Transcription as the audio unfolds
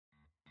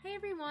Hey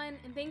everyone,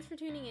 and thanks for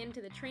tuning in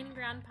to the Training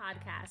Ground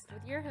Podcast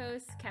with your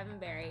host, Kevin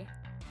Barry.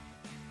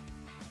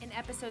 In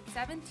episode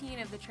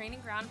 17 of the Training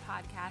Ground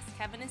Podcast,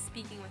 Kevin is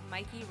speaking with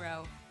Mikey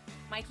Rowe.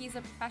 Mikey is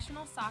a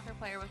professional soccer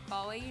player with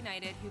Galway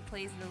United who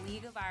plays in the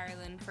League of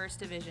Ireland First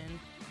Division.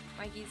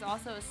 Mikey is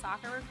also a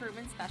soccer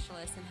recruitment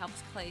specialist and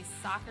helps place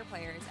soccer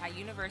players at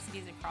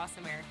universities across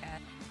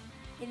America.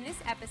 In this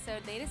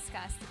episode, they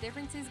discuss the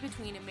differences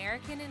between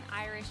American and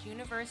Irish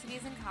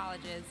universities and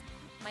colleges,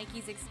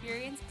 Mikey's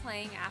experience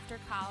playing after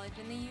college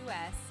in the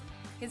U.S.,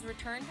 his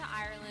return to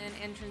Ireland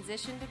and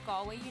transition to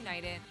Galway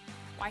United,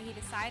 why he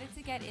decided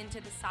to get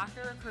into the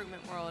soccer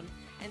recruitment world,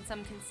 and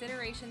some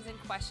considerations and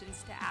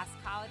questions to ask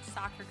college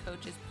soccer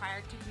coaches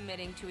prior to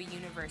committing to a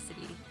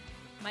university.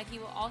 Mikey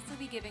will also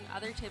be giving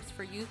other tips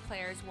for youth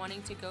players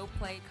wanting to go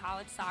play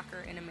college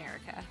soccer in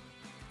America.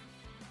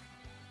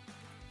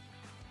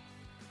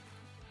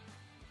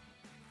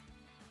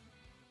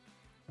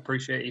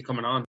 Appreciate you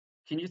coming on.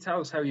 Can you tell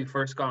us how you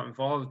first got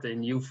involved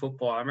in youth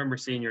football? I remember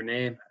seeing your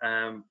name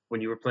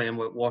when you were playing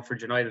with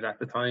Waterford United at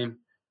the time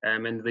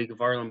in the League of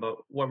Ireland, but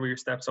what were your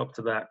steps up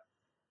to that?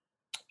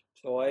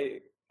 So I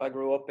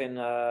grew up in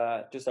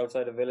just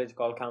outside a village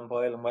called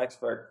Campoyle in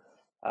Wexford.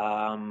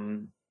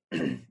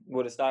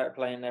 Would have started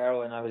playing there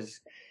when I was,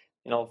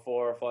 4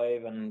 or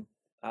 5, and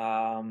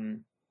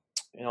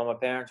my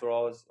parents were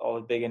always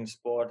big into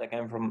sport. I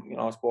came from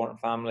a sporting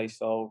family,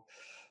 so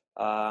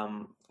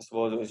I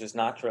suppose it was just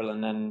natural,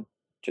 and then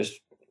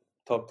just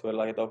took to it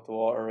like a duck to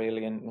water,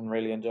 really, and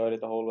really enjoyed it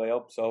the whole way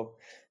up. So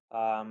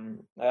I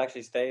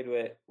actually stayed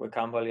with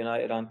Campbell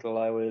United until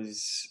I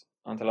was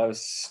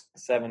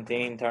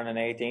 17, turning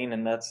 18,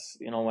 and that's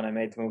when I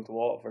made the move to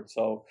Waterford.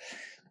 So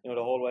the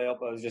whole way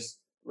up I was just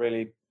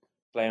really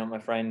playing with my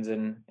friends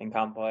in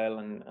Campbell,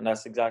 and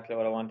that's exactly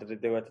what I wanted to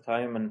do at the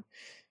time, and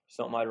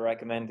something I'd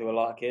recommend to a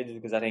lot of kids,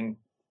 because I think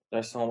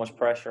there's so much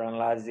pressure on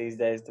lads these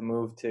days to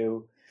move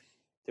to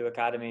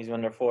academies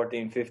when they're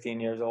 14, 15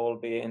 years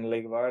old, be it in the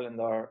League of Ireland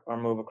or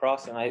move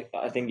across. And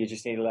I think you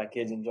just need to let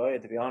kids enjoy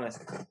it, to be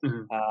honest.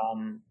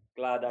 Mm-hmm.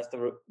 Glad that's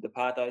the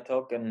path I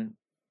took.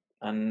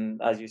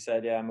 And as you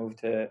said, I moved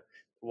to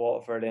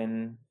Waterford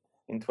in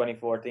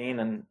 2014,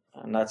 and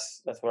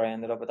that's where I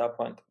ended up at that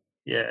point.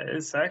 Yeah,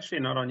 it's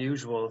actually not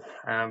unusual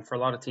for a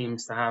lot of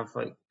teams to have,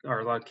 or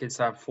a lot of kids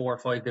to have 4 or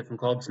 5 different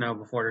clubs now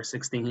before they're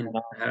 16.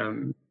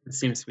 It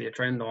seems to be a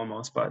trend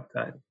almost, but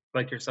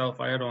like yourself,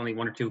 I had only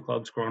 1 or 2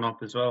 clubs growing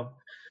up as well.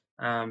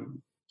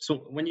 So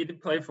when you did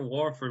play for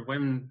Waterford,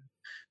 when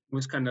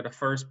was kind of the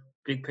first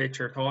big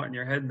picture thought in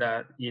your head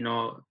that,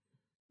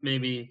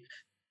 maybe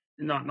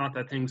not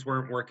that things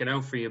weren't working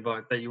out for you,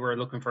 but that you were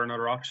looking for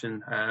another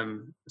option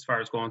as far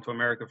as going to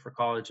America for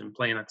college and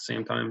playing at the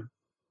same time?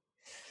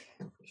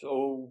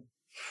 So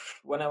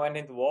when I went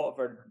into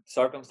Waterford,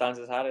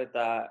 circumstances had it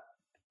that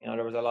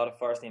there was a lot of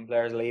first team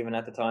players leaving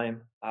at the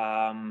time.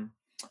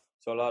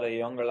 So a lot of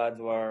younger lads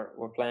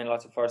were playing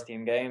lots of first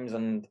team games,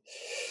 and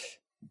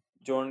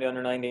during the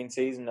under-19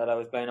 season that I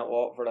was playing at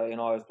Waterford, I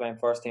was playing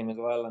first team as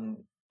well, and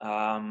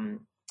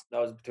that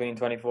was between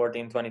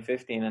 2014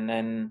 2015, and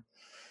then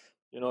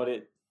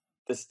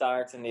the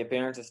starts and the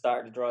appearances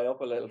started to dry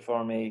up a little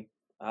for me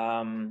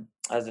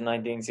as the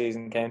 19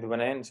 season came to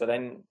an end. So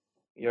then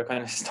you're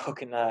kind of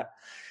stuck in that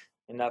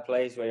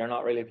place where you're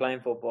not really playing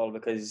football,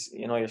 because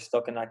you're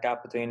stuck in that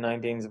gap between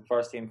 19s and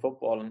first team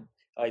football. And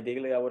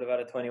ideally I would have had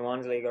a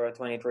 21s league or a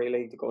 23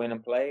 league to go in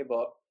and play,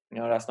 but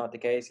that's not the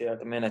case here at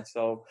the minute.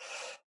 So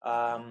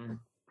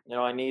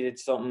I needed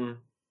something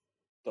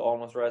to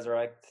almost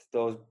resurrect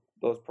those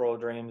pro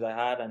dreams I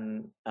had,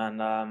 and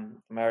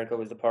America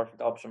was the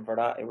perfect option for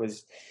that. It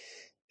was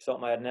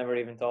something I had never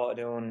even thought of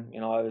doing.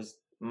 I was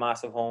a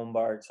massive home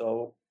bird,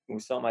 so it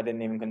was something I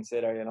didn't even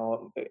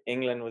consider.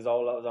 England was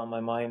all that was on my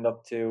mind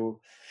up to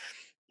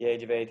the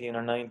age of 18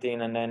 or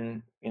 19, and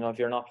then if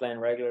you're not playing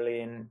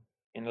regularly in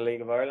the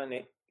League of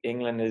Ireland,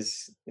 England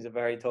is a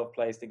very tough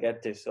place to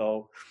get to.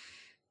 So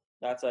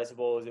that's, I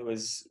suppose, it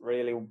was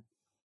really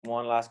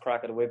one last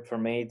crack at the whip for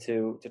me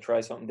to try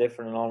something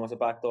different, and almost a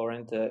backdoor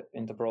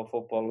into pro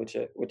football, which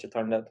it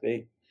turned out to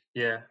be.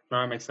 Yeah,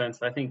 no, that makes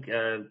sense. I think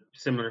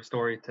similar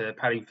story to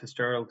Paddy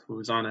Fitzgerald, who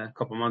was on a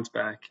couple of months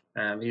back.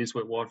 He was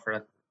with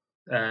Watford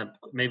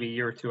maybe a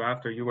year or two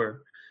after you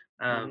were.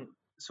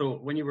 So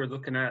when you were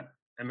looking at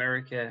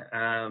America,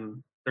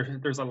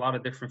 there's a lot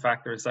of different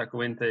factors that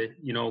go into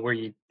where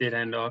you did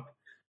end up.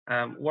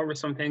 What were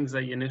some things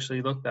that you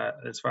initially looked at,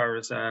 as far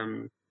as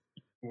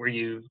were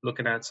you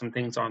looking at some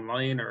things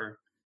online, or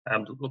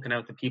looking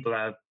out the people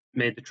that have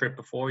made the trip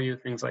before you,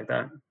 things like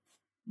that?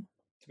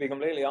 To be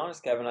completely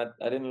honest, Kevin,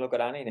 I didn't look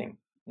at anything.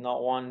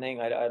 Not one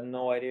thing. I had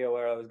no idea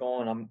where I was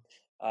going.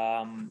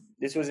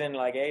 This was in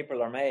like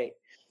April or May,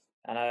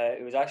 and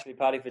it was actually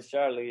Paddy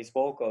Fitzgerald who you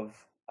spoke of.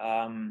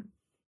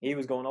 He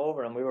was going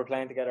over, and we were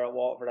playing together at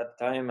Waterford at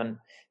the time, and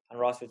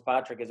Ross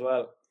Fitzpatrick as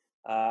well.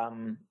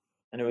 And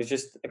it was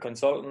just a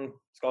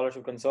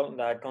scholarship consultant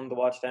that had come to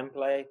watch them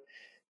play.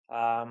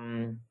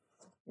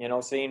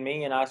 Seeing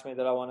me and asked me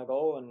did I want to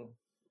go, and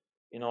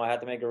I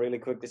had to make a really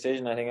quick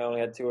decision. I think I only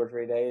had 2 or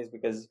 3 days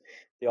because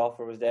the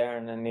offer was there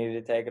and I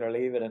needed to take it or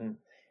leave it. And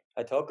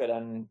I took it.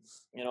 And,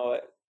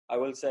 I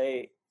will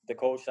say the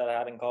coach that I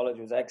had in college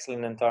was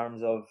excellent in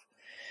terms of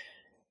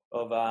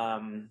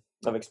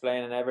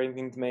explaining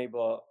everything to me.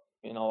 But,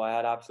 I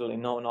had absolutely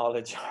no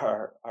knowledge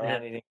or Yeah.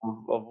 anything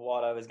of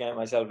what I was getting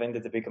myself into,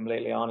 to be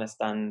completely honest.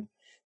 And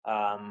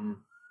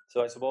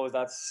so I suppose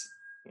that's,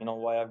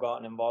 why I've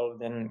gotten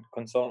involved in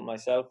consulting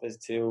myself, is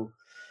to,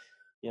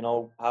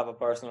 have a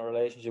personal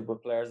relationship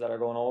with players that are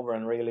going over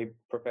and really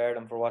prepare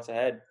them for what's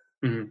ahead.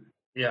 Mm-hmm.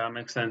 Yeah, that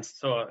makes sense.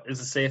 So is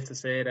it safe to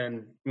say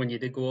then when you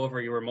did go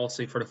over, you were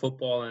mostly for the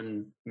football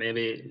and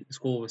maybe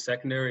school was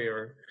secondary,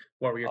 or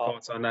what were your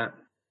thoughts on that?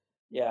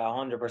 Yeah,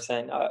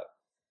 100%.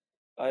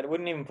 I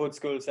wouldn't even put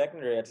school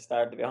secondary at the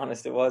start, to be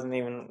honest. It wasn't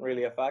even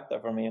really a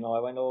factor for me. I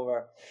went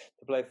over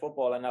to play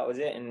football and that was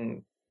it.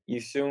 And you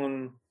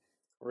soon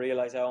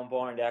realize how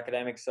important the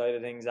academic side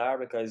of things are,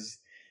 because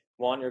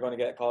one, you're going to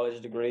get a college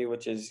degree,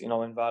 which is,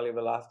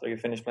 invaluable after you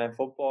finish playing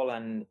football.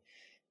 And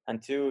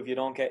two, if you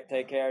don't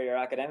take care of your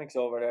academics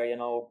over there,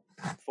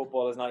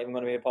 football is not even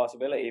going to be a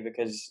possibility,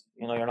 because,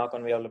 you're not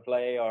going to be able to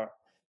play, or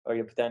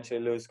you potentially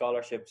lose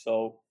scholarship.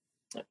 So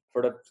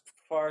for the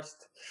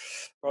first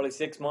probably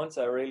 6 months,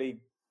 I really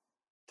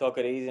took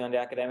it easy on the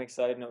academic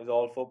side and it was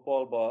all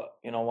football. But,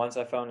 once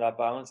I found that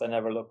balance, I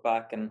never looked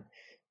back. And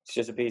it's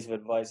just a piece of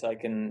advice I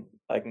can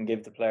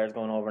give to players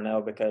going over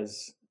now,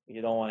 because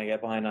you don't want to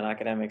get behind on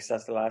academics.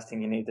 That's the last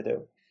thing you need to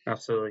do.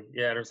 Absolutely.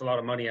 Yeah, there's a lot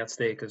of money at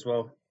stake as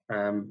well.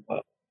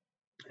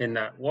 In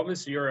that, what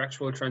was your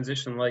actual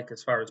transition like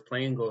as far as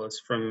playing goes,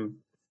 from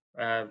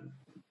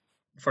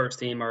first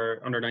team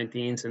or under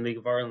 19s in League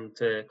of Ireland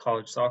to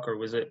college soccer?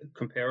 Was it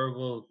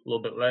comparable, a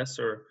little bit less,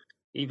 or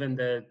even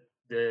the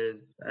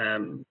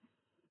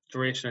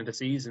duration of the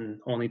season,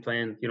 only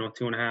playing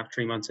 2.5,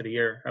 3 months of the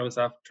year? How was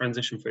that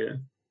transition for you?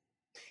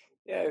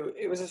 Yeah,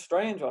 it was a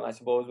strange one, I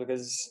suppose,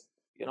 because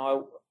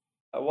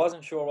I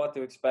wasn't sure what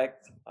to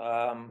expect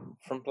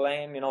from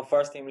playing.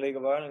 First team League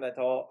of Ireland. I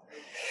thought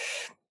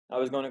I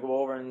was going to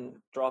go over and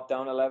drop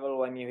down a level.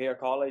 When you hear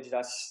college,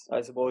 that's,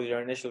 I suppose,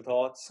 your initial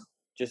thoughts,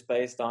 just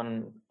based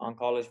on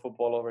college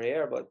football over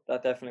here. But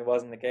that definitely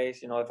wasn't the case.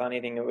 If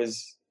anything, it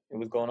was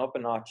going up a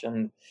notch,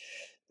 and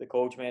the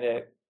coach made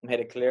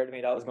it clear to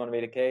me that was going to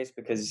be the case,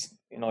 because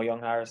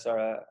Young Harris are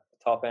a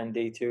top end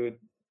D2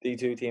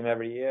 team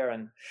every year.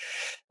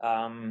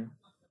 And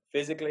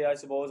physically, I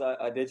suppose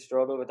I did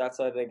struggle with that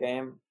side of the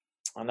game.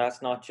 And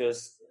that's not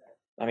just,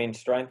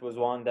 strength was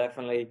one,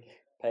 definitely,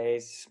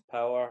 pace,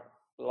 power,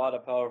 a lot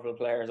of powerful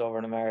players over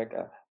in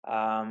America.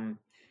 And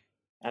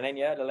then,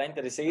 the length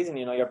of the season,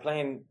 you're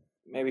playing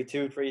maybe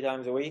 2-3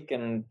 times a week,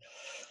 and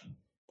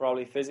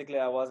probably physically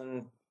I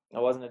wasn't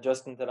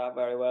adjusting to that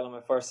very well in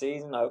my first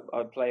season.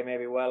 I'd play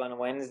maybe well on a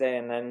Wednesday,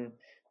 and then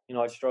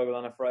I'd struggle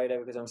on a Friday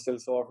because I'm still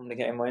sore from the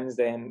game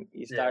Wednesday. And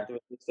you start to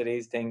adjust to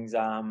these things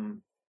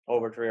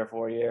over 3 or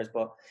 4 years.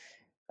 But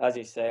as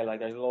you say, like,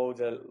 there's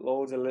loads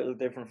of little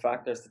different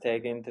factors to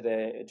take into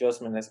the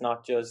adjustment. It's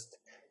not just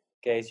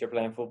case you're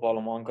playing football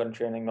in one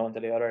country and then going to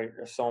the other.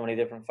 There's so many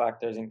different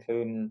factors,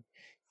 including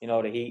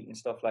the heat and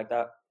stuff like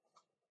that.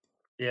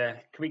 Yeah,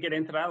 can we get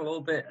into that a little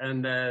bit?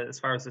 And as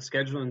far as the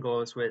scheduling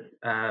goes, with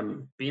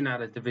being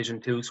at a Division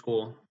 2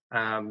 school,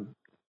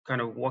 kind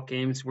of what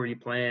games were you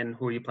playing?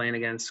 Who were you playing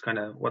against? Kind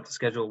of what the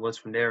schedule was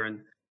from there, and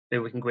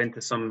maybe we can go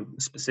into some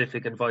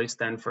specific advice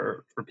then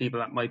for people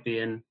that might be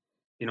in,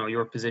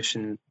 your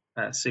position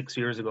 6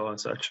 years ago and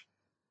such.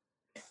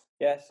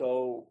 Yeah,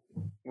 so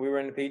we were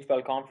in the Peach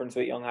Belt Conference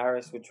with Young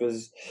Harris, which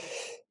was,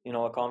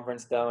 a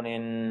conference down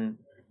in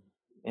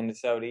the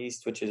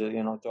southeast, which is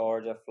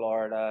Georgia,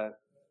 Florida,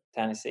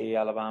 Tennessee,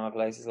 Alabama,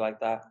 places like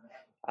that.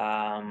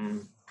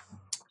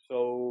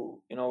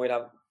 So we'd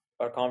have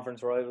our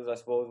conference rivals, I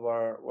suppose,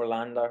 were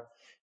Lander,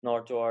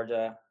 North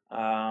Georgia.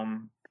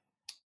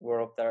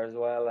 We're up there as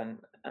well,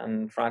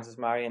 and Francis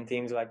Marion,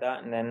 teams like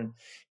that. And then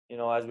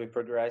as we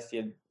progressed,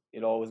 you'd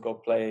always go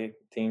play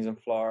teams in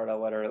Florida,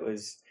 whether it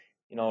was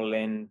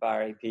Lynn,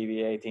 Barry,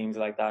 PBA, teams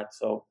like that.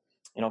 So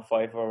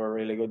Fife were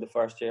really good the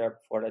first year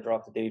before they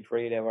dropped to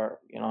D3. They were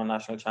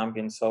national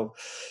champions. So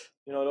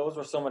those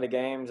were some of the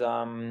games.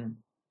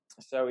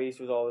 Southeast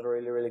was always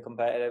really, really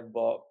competitive,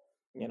 but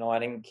I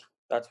think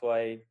that's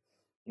why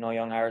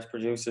Young Harris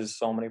produces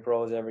so many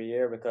pros every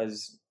year,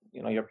 because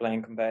you're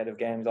playing competitive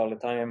games all the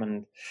time,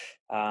 and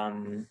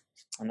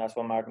that's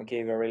what Mark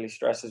McKeever really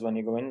stresses when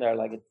you go in there.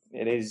 Like,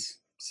 it is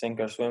sink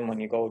or swim when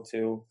you go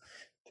to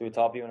a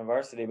top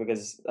university,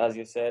 because, as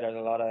you said, there's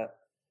a lot of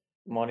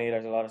money,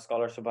 there's a lot of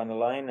scholarship on the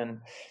line, and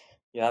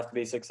you have to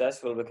be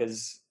successful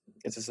because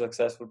it's a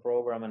successful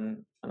program.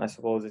 And I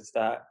suppose it's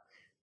that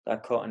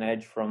cutting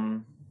edge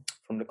from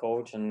the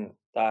coach, and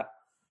that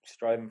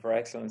striving for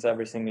excellence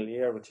every single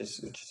year, which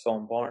is so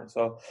important.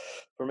 So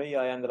for me,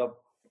 I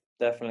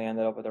definitely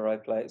ended up at the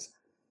right place.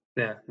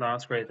 Yeah, no,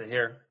 that's great to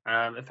hear.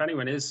 If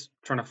anyone is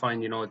trying to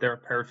find, their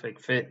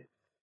perfect fit,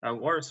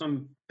 what are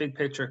some big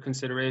picture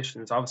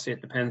considerations? Obviously,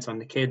 it depends on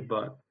the kid,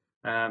 but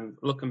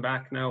looking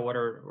back now, what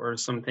are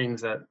some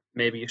things that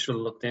maybe you should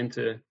have looked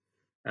into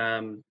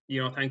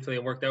Thankfully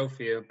it worked out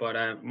for you,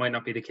 but might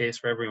not be the case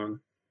for everyone.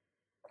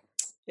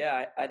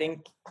 Yeah, I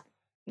think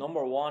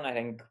number one, I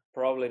think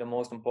probably the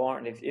most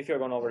important, if you're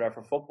going over there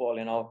for football,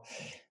 you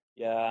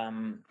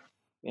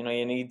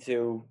need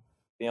to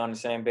be on the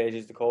same page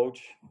as the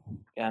coach,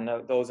 and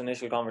those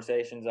initial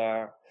conversations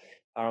are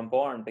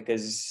important,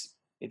 because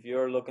if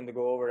you're looking to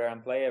go over there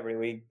and play every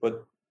week,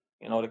 but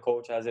the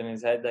coach has in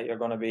his head that you're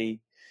going to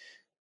be,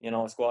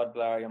 a squad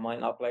player, you might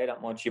not play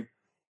that much. You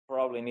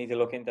probably need to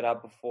look into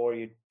that before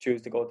you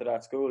choose to go to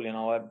that school.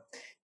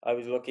 I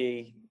was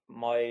lucky.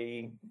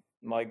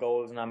 My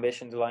goals and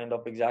ambitions lined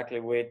up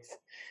exactly with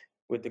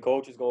the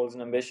coach's goals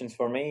and ambitions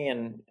for me,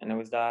 and it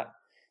was that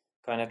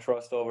kind of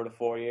trust over the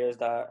 4 years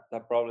that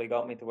probably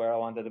got me to where I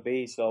wanted to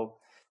be. So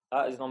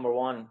that is number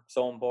one,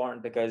 so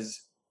important,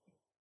 because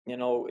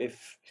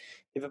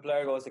if a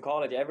player goes to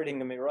college, everything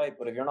can be right,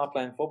 but if you're not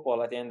playing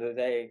football at the end of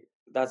the day,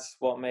 that's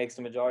what makes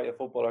the majority of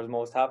footballers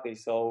most happy.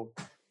 So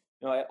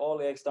all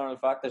the external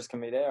factors can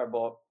be there,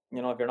 but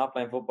if you're not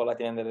playing football at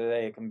the end of the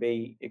day, it can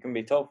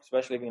be tough,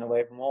 especially being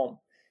away from home.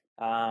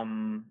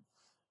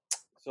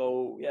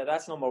 So yeah,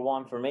 that's number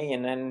one for me.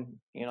 And then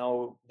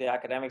the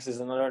academics is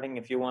another thing.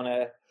 If you want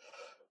to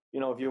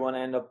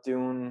end up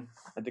doing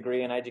a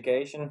degree in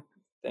education,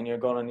 then you're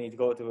going to need to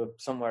go to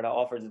somewhere that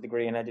offers a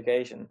degree in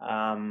education.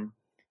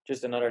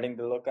 Just another thing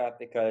to look at,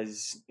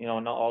 because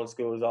not all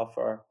schools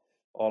offer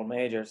all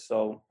majors,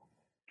 so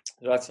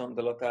that's something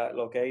to look at.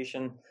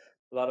 Location.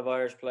 A lot of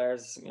Irish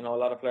players, a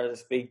lot of players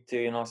I speak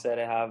to, say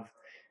they have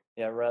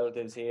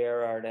relatives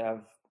here, or they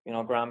have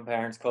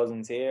grandparents,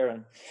 cousins here,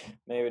 and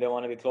maybe they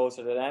want to be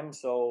closer to them.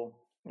 So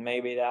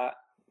maybe that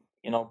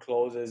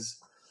closes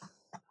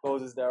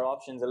their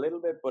options a little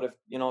bit. But if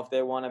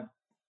they want to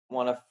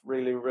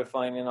really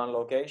refine in on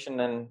location,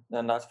 then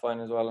that's fine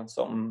as well, and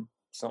something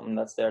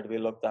that's there to be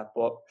looked at.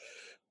 But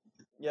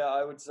yeah,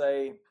 I would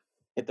say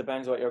it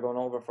depends what you're going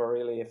over for,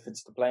 really. If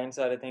it's the playing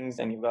side of things,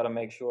 then you've got to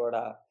make sure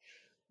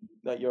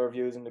that your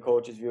views and the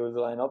coach's views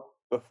line up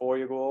before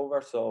you go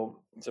over. So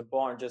it's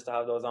important just to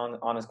have those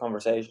honest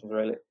conversations,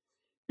 really.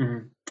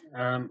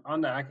 Mm-hmm.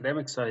 On the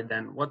academic side,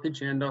 then, what did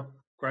you end up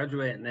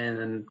graduating in?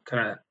 And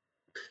kind of,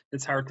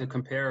 it's hard to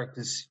compare,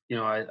 because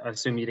I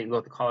assume you didn't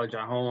go to college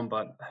at home,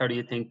 but how do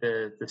you think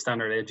the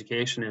standard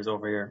education is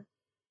over here?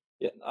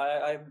 Yeah,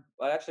 I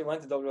actually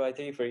went to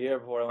WIT for a year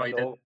before I went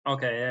over.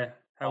 Okay, yeah.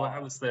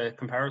 How was the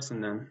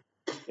comparison then?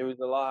 It was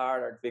a lot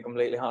harder, to be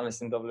completely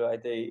honest, in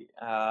WIT.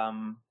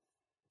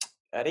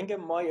 I think it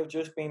might have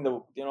just been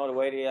the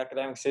way the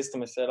academic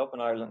system is set up in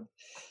Ireland.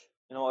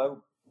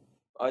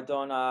 I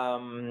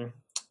done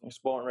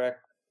sport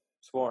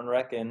and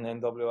rec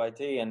in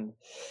WIT, and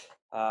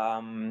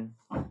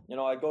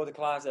I'd go to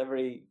class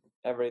every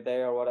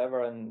day or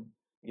whatever, and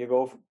you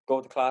go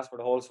to class for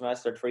the whole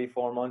semester,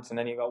 3-4 months, and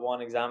then you got one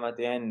exam at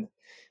the end.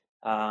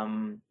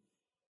 And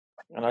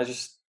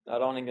I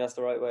don't think that's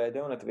the right way of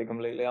doing it, to be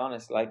completely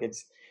honest. Like,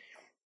 it's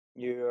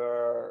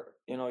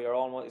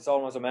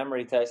almost a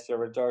memory test.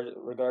 You're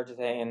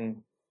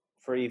regurgitating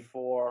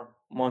 3-4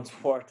 months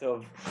worth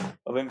of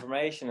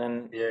information,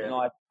 and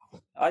yeah.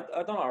 I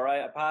done all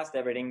right. I passed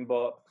everything,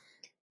 but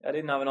I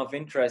didn't have enough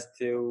interest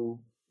to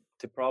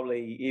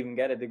probably even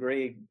get a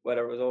degree,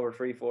 whether it was over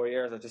 3-4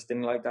 years. I just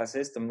didn't like that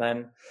system.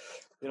 Then,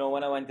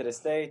 when I went to the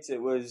States,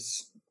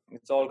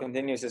 it's all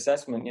continuous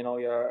assessment.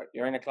 You're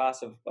in a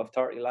class of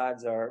 30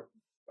 lads, or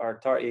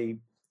 30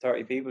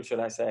 people, should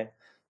I say.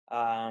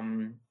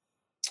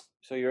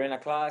 So you're in a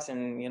class,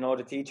 and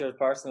the teachers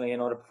personally,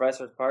 the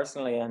professors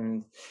personally,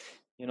 and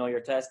you're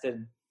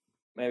tested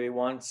maybe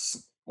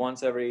once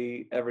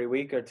every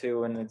week or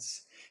two, and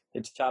it's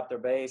chapter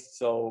based,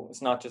 so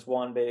it's not just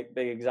one big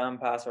exam,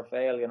 pass or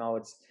fail.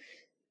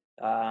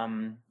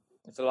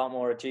 It's a lot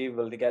more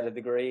achievable to get a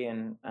degree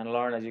and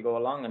learn as you go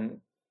along. And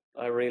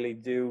I really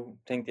do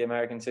think the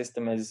American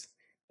system is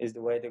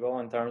the way to go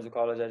in terms of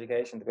college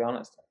education, to be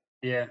honest.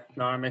 Yeah,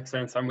 no, that makes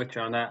sense. I'm with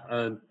you on that.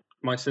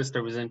 My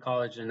sister was in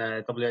college in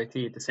WIT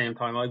at the same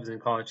time I was in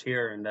college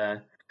here,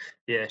 and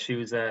yeah, she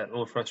was a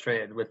little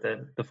frustrated with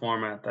the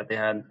format that they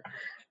had.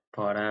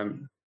 But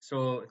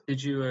so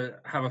did you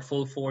have a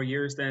full 4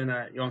 years then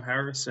at Young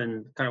Harris,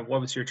 and kind of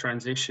what was your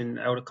transition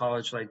out of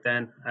college like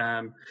then?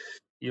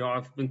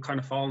 I've been kind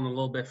of following a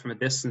little bit from a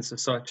distance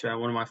as such.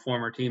 One of my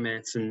former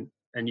teammates and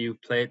you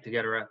played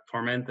together at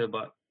Tormenta,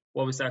 but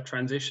what was that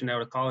transition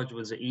out of college?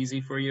 Was it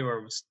easy for you,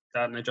 or was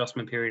that an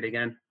adjustment period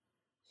again?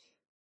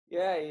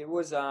 Yeah, it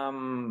was. I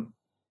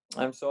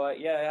had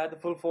the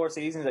full 4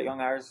 seasons at Young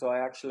Harris. So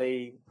I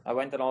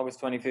went in August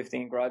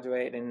 2015,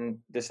 graduated in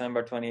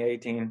December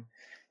 2018.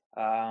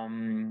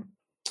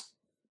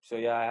 So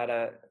yeah, I had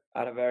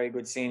a very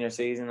good senior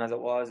season as it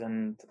was,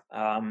 and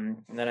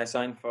then I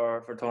signed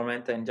for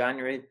Tormenta in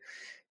January.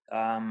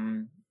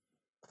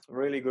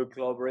 Really good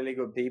club, really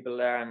good people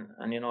there,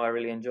 and I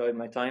really enjoyed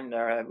my time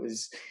there. It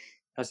was,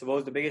 I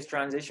suppose, the biggest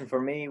transition for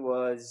me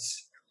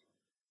was,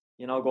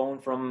 going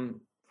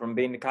from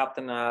being the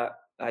captain at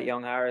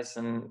Young Harris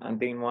and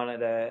being one of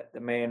the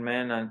main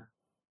men, and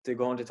to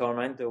going to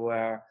Tormenta,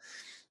 where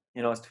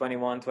it's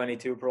 21,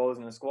 22 pros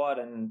in the squad,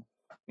 and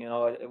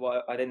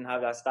I didn't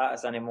have that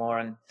status anymore.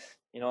 And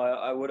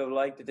I would have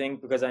liked to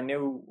think, because I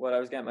knew what I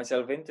was getting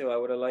myself into, I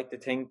would have liked to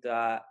think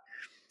that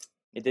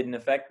it didn't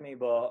affect me.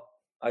 But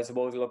I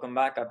suppose looking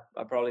back,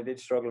 I probably did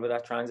struggle with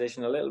that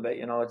transition a little bit.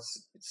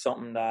 It's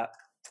something that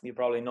you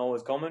probably know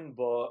is coming,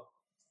 but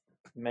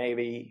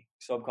maybe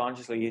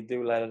subconsciously you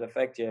do let it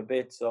affect you a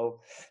bit. So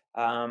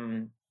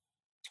it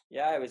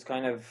was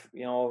kind of,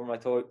 over my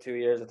 2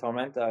 years at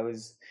Tormenta, I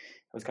was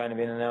kind of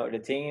in and out of the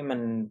team,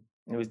 and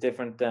it was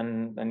different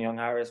than Young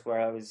Harris,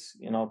 where I was,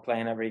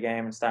 playing every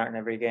game and starting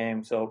every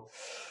game. So,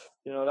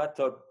 that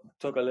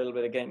took a little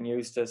bit of getting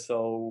used to.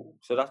 So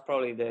that's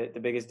probably the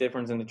biggest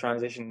difference in the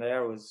transition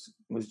there was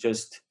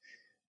just,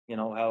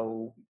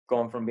 how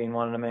going from being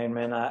one of the main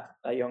men at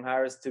Young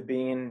Harris to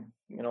being,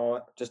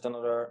 just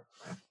another,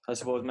 I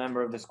suppose,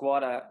 member of the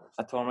squad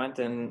at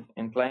Tormenta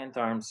in playing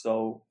terms.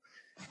 So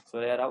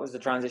yeah, that was the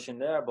transition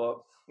there.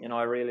 But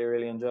I really,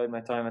 really enjoyed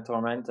my time at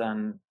Tormenta,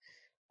 and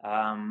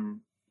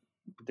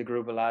the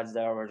group of lads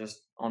there were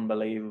just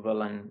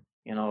unbelievable, and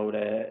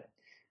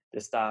the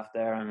staff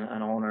there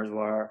and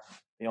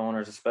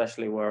owners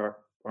especially were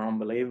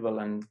unbelievable.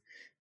 And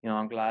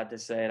I'm glad to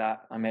say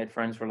that I made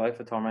friends for life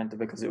at Tormenta,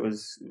 because it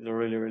was a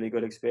really, really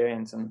good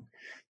experience, and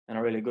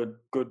a really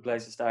good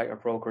place to start your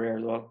pro career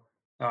as well.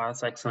 Oh,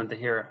 that's excellent to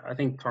hear. I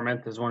think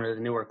Tormenta is one of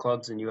the newer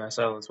clubs in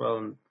USL as well,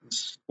 and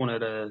it's one of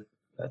the,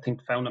 I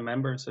think, founding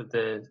members of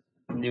the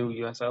new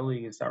USL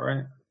League. Is that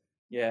right?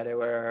 Yeah, they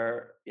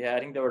were. Yeah, I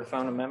think they were the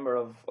founding member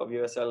of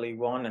USL League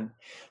One, and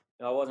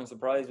I wasn't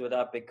surprised with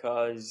that,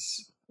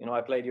 because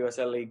I played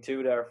USL League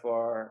Two there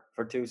for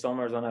 2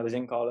 summers when I was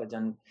in college,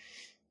 and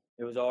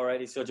it was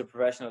already such a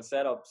professional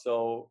setup.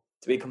 So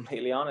to be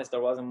completely honest, there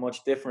wasn't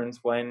much difference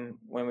when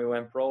we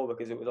went pro,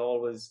 because it was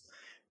always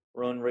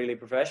run really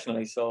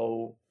professionally.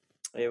 So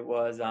it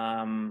was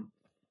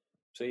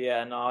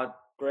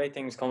great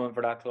things coming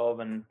for that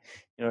club, and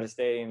the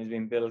stadium is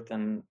being built,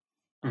 and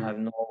I have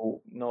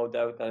no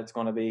doubt that it's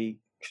going to be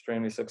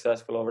extremely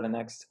successful over the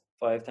next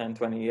 5, 10,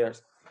 20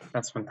 years.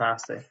 That's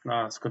fantastic.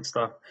 No, that's good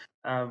stuff.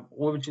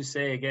 What would you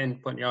say, again,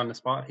 putting you on the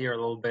spot here a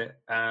little bit,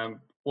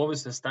 what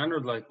was the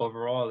standard like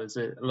overall? Is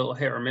it a little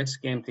hit or miss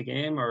game to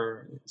game,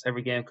 or is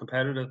every game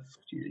competitive?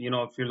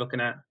 If you're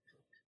looking at,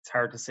 it's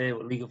hard to say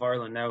with League of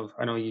Ireland now.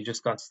 I know you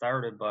just got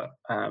started, but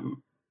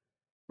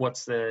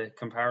what's the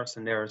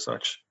comparison there as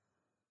such?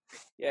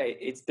 Yeah,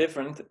 it's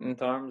different in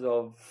terms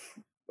of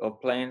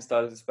playing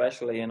styles,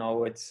 especially.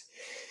 It's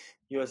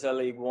USL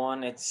League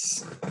One.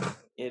 It's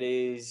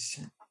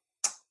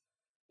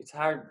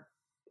hard.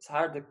 It's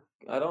hard to.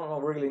 I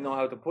don't really know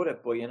how to put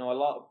it, but a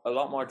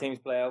lot more teams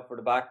play out for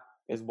the back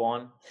is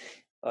one.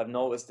 I've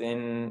noticed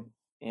in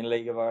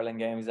League of Ireland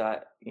games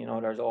that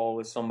there's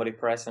always somebody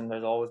pressing.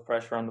 There's always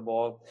pressure on the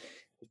ball.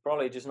 It's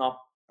probably just not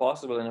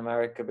possible in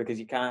America, because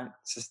you can't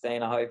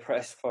sustain a high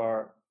press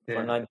for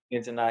 90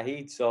 minutes in that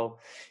heat. So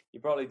you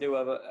probably do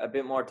have a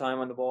bit more time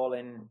on the ball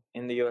in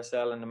the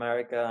USL in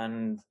America,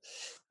 and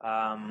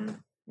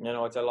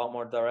it's a lot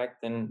more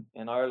direct in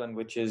Ireland,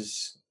 which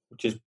is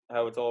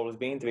how it's always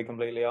been, to be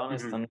completely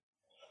honest. Mm-hmm.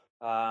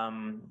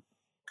 And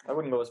I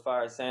wouldn't go as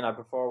far as saying I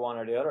prefer one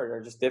or the other.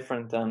 They're just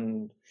different,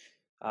 and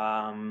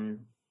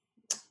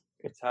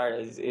it's hard.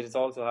 It's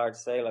also hard to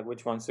say like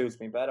which one suits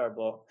me better.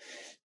 But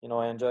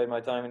I enjoyed my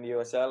time in the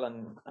USL,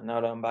 and now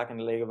that I'm back in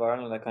the League of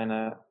Ireland, I kind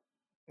of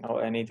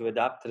I need to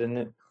adapt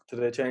to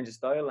the change of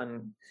style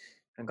and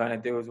kind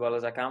of do as well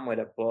as I can with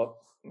it. But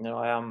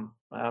I am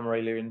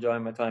really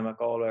enjoying my time at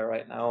Galway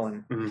right now,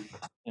 and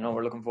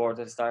we're looking forward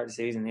to the start of the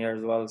season here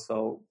as well.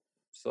 So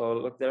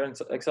look, they're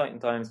exciting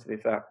times, to be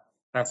fair.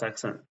 That's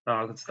excellent.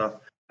 Oh, good stuff.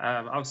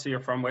 Obviously, you're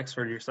from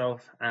Wexford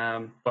yourself,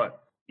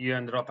 but you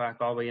ended up at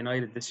Galway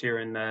United this year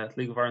in the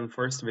League of Ireland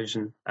First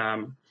Division.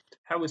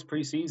 How was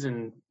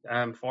pre-season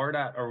for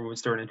that, or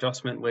was there an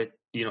adjustment with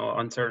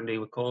uncertainty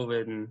with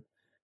COVID? And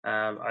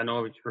I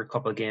know we're a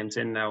couple of games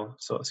in now,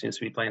 so it seems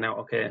to be playing out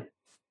okay.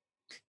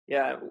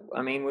 Yeah,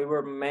 I mean, we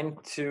were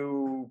meant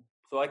to.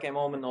 So I came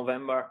home in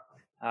November,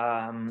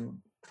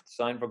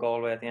 signed for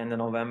Galway at the end of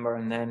November,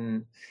 and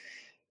then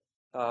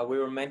we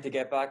were meant to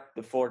get back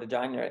the 4th of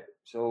January.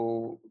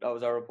 So that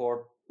was our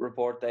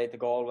report date to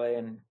Galway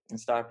and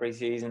start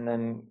pre-season.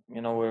 Then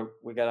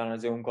we get on a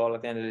Zoom call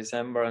at the end of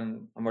December,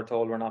 and we're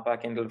told we're not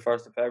back until the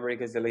 1st of February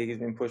because the league has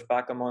been pushed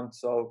back a month.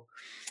 So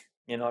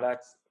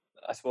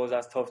I suppose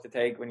that's tough to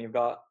take when you've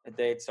got a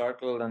date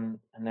circled, and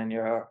then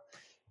you're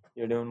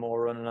doing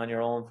more running on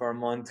your own for a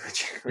month,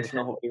 which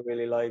nobody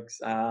really likes.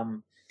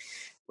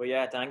 But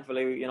yeah,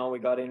 thankfully, we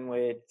got in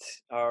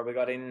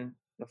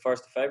the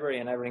 1st of February,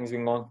 and everything's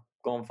been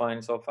going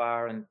fine so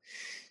far. And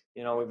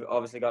we've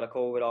obviously got a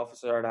COVID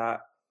officer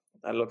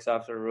that looks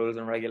after the rules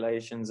and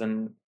regulations,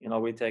 and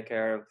we take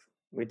care of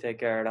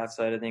that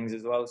side of things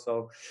as well.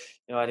 So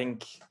I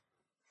think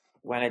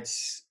when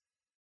it's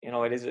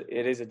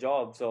it is a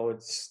job, so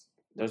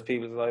there's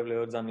people's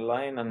livelihoods on the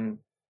line, and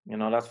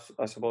that's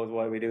I suppose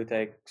why we do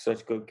take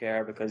such good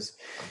care, because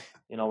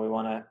we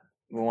want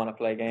to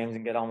play games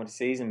and get on with the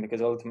season,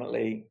 because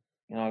ultimately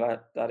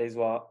that is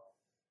what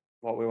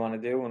we want to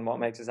do and what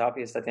makes us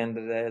happiest at the end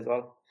of the day as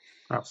well.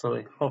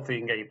 Absolutely. Hopefully,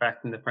 you can get you back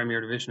in the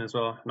Premier Division as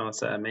well. I know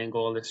it's a main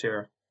goal this year,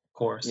 of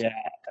course. Yeah,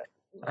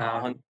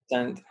 Um,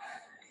 100%.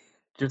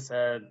 just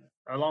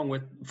along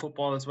with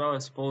football as well, I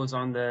suppose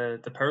on the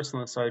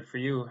personal side for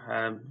you,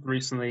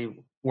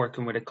 recently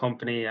working with a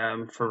company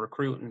for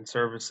recruiting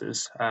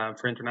services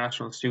for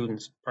international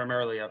students,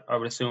 primarily, I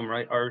would assume,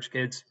 right, Irish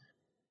kids.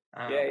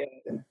 Yeah, Um, yeah.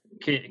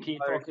 can you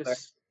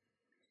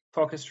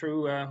talk us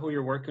through who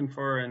you're working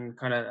for and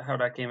kind of how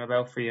that came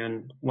about for you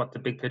and what the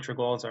big picture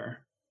goals are?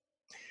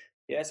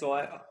 Yeah, so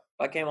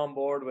I came on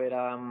board with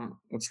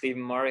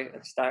Stephen Murray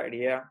at the start of the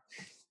year.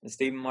 And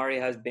Stephen Murray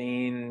has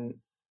been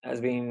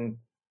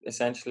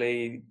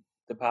essentially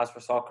the pass for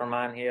soccer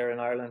man here in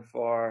Ireland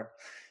for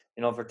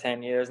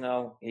 10 years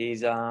now.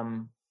 He's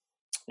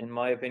in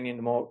my opinion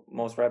the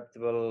most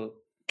reputable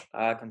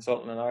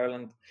consultant in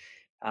Ireland.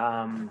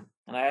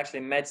 And I actually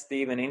met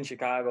Stephen in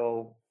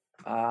Chicago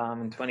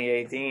in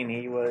 2018.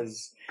 He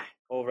was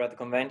over at the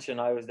convention.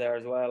 I was there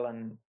as well,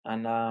 and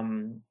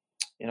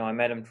I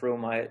met him through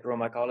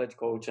my college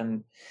coach,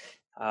 and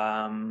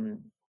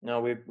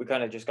we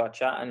kind of just got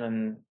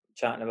chatting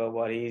about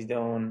what he's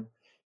doing.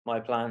 My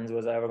plans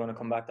was I ever going to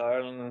come back to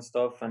Ireland and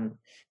stuff, and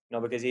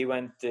because he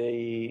went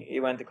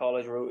the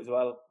college route as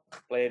well,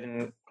 played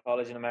in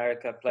college in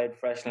America, played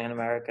professionally in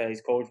America,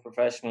 he's coached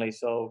professionally,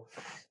 so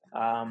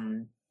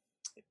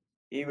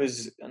he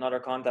was another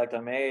contact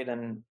I made,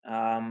 and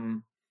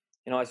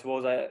I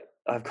suppose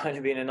I've kind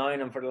of been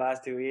annoying him for the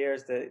last 2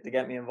 years to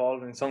get me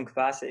involved in some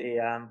capacity,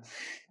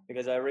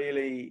 because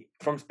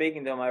from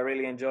speaking to him, I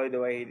really enjoyed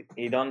the way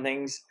he done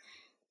things.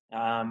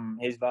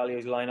 His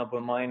values line up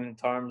with mine in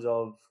terms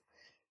of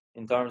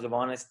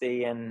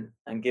honesty and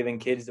giving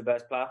kids the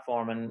best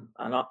platform, and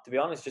not, to be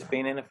honest, just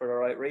being in it for the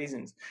right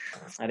reasons.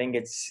 I think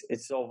it's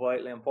so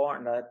vitally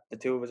important that the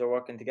two of us are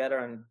working together,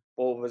 and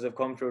both of us have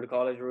come through the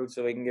college route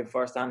so we can give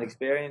first-hand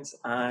experience,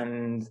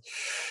 and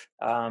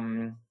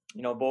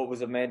both of us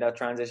have made that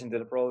transition to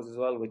the pros as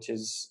well, which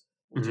is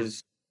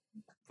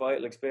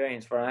vital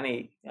experience for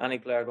any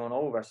player going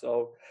over.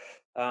 So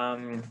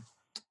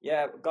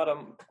got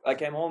him. I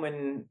came home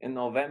in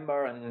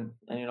November, and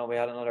we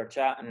had another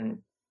chat,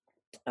 and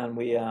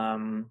we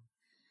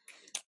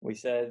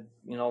said,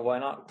 why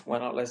not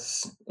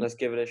let's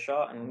give it a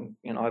shot. And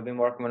I've been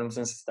working with him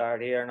since the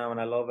start here now,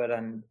 and I love it.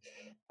 And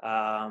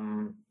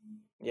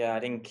I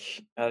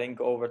think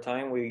over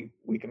time we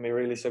can be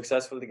really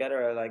successful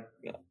together,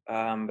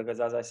 because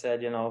as I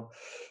said,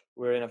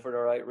 we're in it for the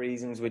right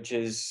reasons, which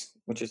is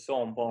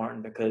so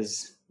important,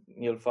 because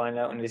you'll find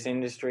out in this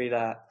industry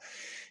that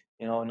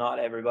not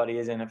everybody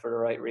is in it for the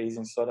right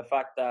reasons. So the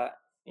fact that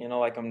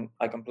I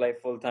can play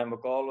full time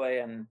with Galway,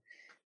 and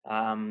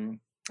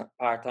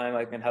part time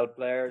I can help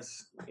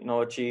players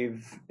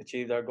achieve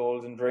their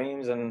goals and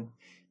dreams, and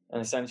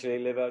essentially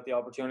live out the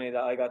opportunity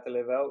that I got to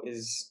live out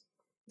is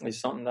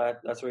something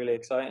that's really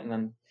exciting.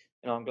 And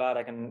I'm glad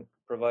I can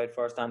provide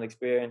first hand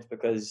experience,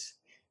 because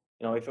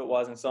if it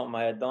wasn't something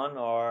I had done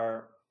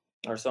or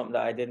something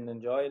that I didn't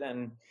enjoy,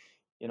 then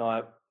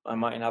I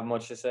mightn't have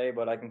much to say,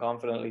 but I can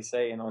confidently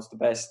say it's the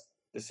best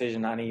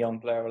decision any young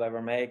player will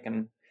ever make.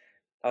 And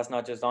that's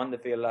not just on the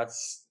field,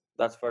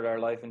 that's for their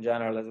life in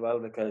general as well,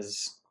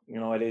 because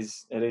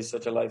it is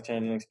such a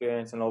life-changing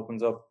experience and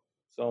opens up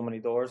so many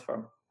doors for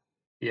them.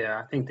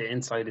 Yeah, I think the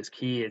insight is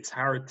key. It's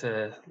hard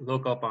to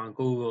look up on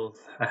Google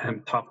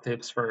top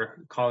tips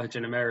for college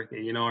in America,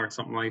 or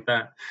something like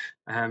that.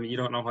 You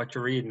don't know what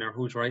you're reading or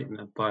who's writing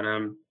it. But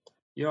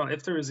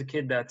if there is a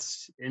kid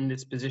that's in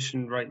this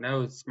position right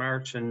now, it's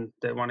March, and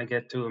they want to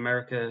get to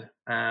America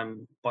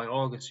by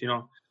August,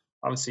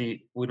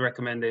 obviously we'd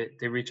recommend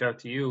they reach out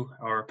to you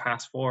or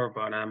Pass4.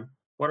 But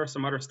what are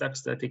some other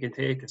steps that they can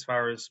take as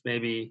far as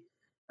maybe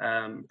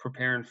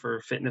preparing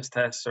for fitness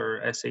tests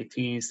or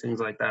SATs, things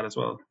like that as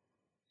well?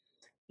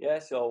 Yeah,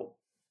 so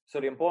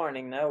the important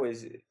thing now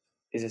is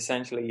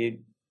essentially you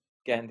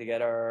getting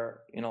together,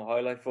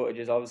 highlight footage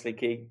is obviously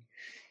key.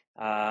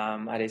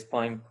 At this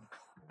point,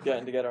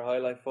 getting together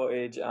highlight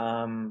footage,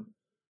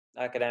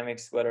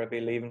 academics, whether it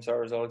be Leaving Cert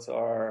results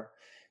or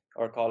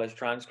college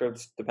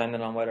transcripts,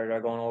 depending on whether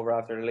they're going over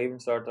after the Leaving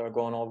Cert or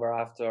going over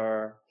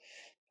after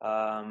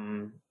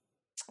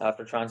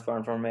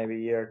transferring from maybe a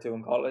year or two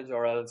in college,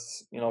 or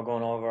else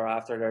going over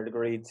after their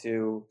degree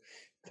to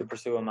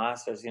pursue a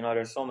master's.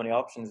 There's so many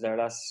options there.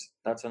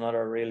 That's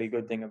another really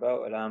good thing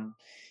about it. In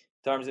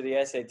terms of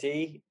the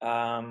SAT,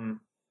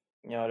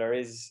 there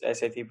is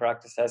SAT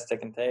practice tests they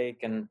can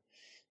take, and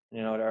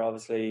they're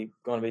obviously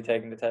going to be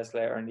taking the test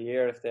later in the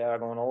year if they are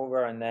going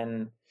over. And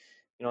then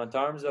in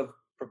terms of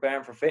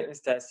preparing for fitness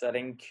tests, I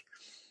think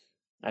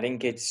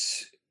it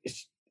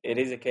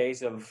is a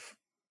case of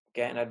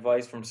getting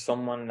advice from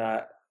someone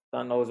that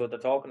knows what they're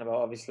talking about.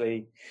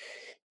 Obviously,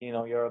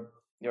 you're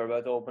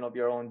about to open up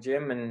your own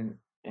gym, and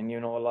a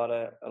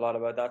lot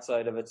about that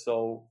side of it.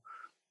 So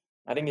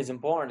I think it's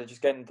important to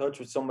just get in touch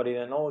with somebody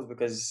that knows,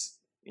 because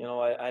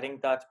I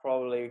think that's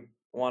probably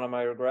one of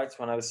my regrets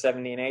when I was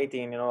 17,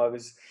 18. I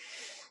was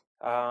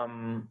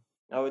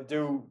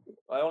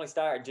I only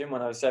started gym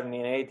when I was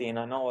 17, 18.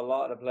 I know a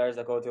lot of the players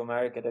that go to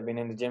America, they've been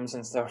in the gym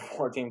since they're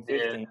 14,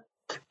 15.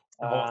 Yeah,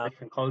 a whole Um,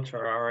 different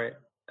culture. All right.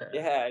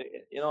 yeah,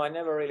 I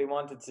never really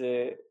wanted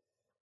to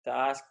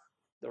ask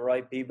the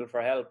right people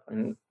for help,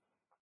 and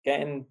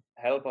getting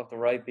help of the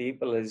right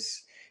people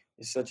is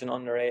such an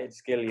underrated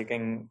skill. You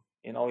can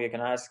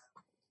ask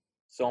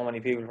so many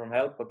people from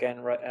help, but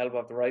getting help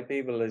of the right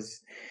people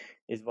is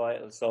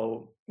vital.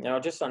 So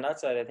just on that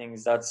side of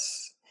things,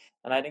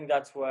 and I think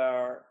that's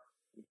where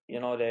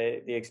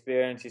the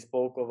experience you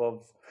spoke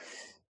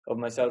of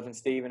myself and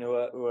Stephen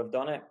who have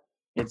done it.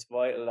 It's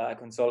vital that a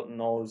consultant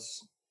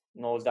knows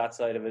that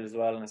side of it as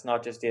well, and it's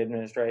not just the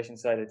administration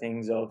side of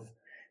things of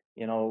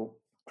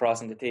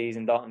crossing the T's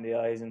and dotting the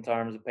I's in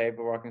terms of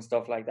paperwork and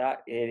stuff like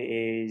that.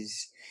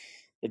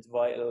 It's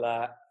vital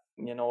that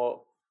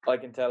I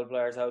can tell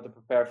players how to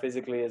prepare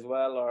physically as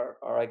well,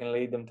 or I can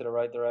lead them to the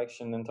right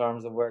direction in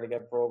terms of where to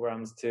get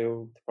programs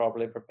to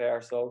properly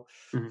prepare. So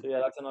yeah,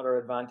 that's another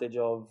advantage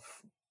of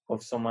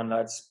someone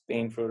that's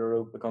been through the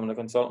route becoming a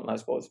consultant, I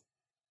suppose.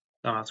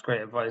 No, that's great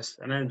advice.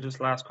 And then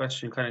just last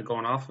question, kind of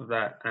going off of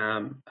that,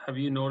 have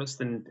you noticed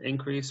an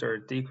increase or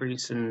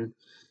decrease in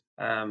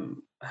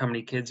how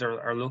many kids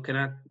are looking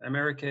at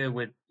America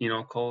with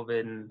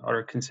COVID and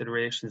other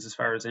considerations as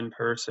far as in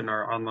person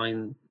or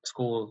online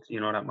school,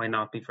 that might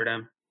not be for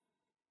them?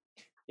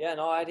 Yeah,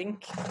 no, I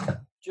think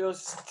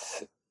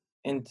just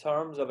in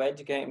terms of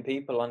educating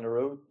people on the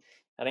route,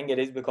 I think it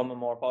is becoming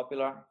more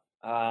popular.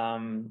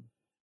 And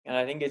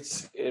I think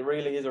it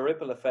really is a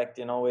ripple effect.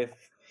 If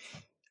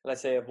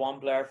let's say if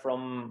one player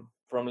from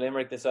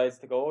Limerick decides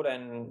to go,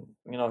 then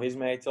his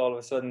mates all of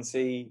a sudden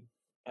see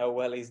how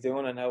well he's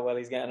doing and how well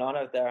he's getting on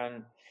out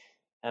there,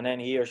 and then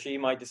he or she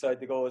might decide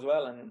to go as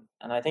well.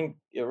 And I think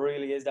it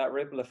really is that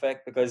ripple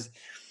effect, because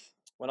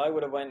when I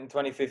would have went in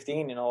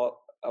 2015,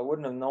 I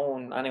wouldn't have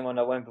known anyone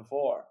that went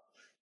before.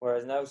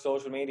 Whereas now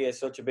social media is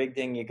such a big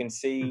thing. You can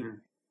see,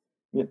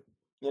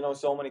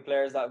 so many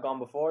players that have gone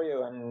before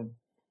you, and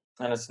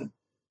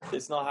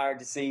it's not hard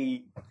to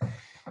see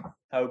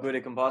how good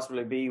it can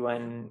possibly be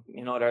when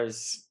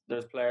there's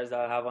players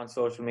that have on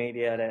social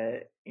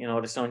media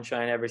the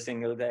sunshine every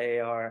single day,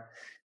 or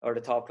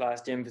the top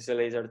class gym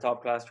facilities or the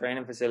top class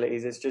training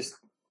facilities. It's just,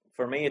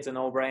 for me, it's a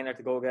no-brainer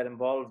to go get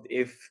involved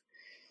if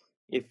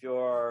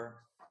you're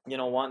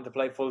wanting to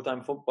play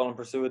full-time football and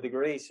pursue a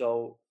degree.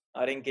 So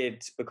I think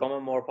it's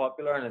becoming more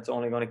popular, and it's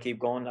only going to keep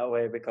going that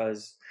way,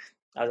 because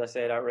as I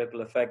say, that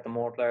ripple effect, the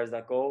more players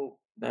that go,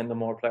 then the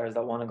more players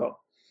that want to go.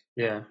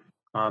 Yeah,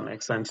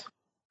 makes sense.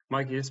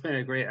 Mikey, it's been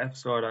a great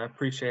episode. I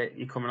appreciate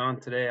you coming on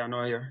today. I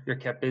know you're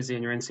kept busy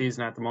and you're in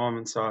season at the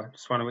moment, so I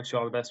just want to wish you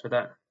all the best with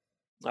that.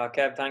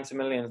 Kev, thanks a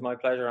million. It's my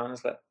pleasure,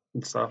 honestly.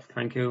 Good stuff.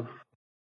 Thank you.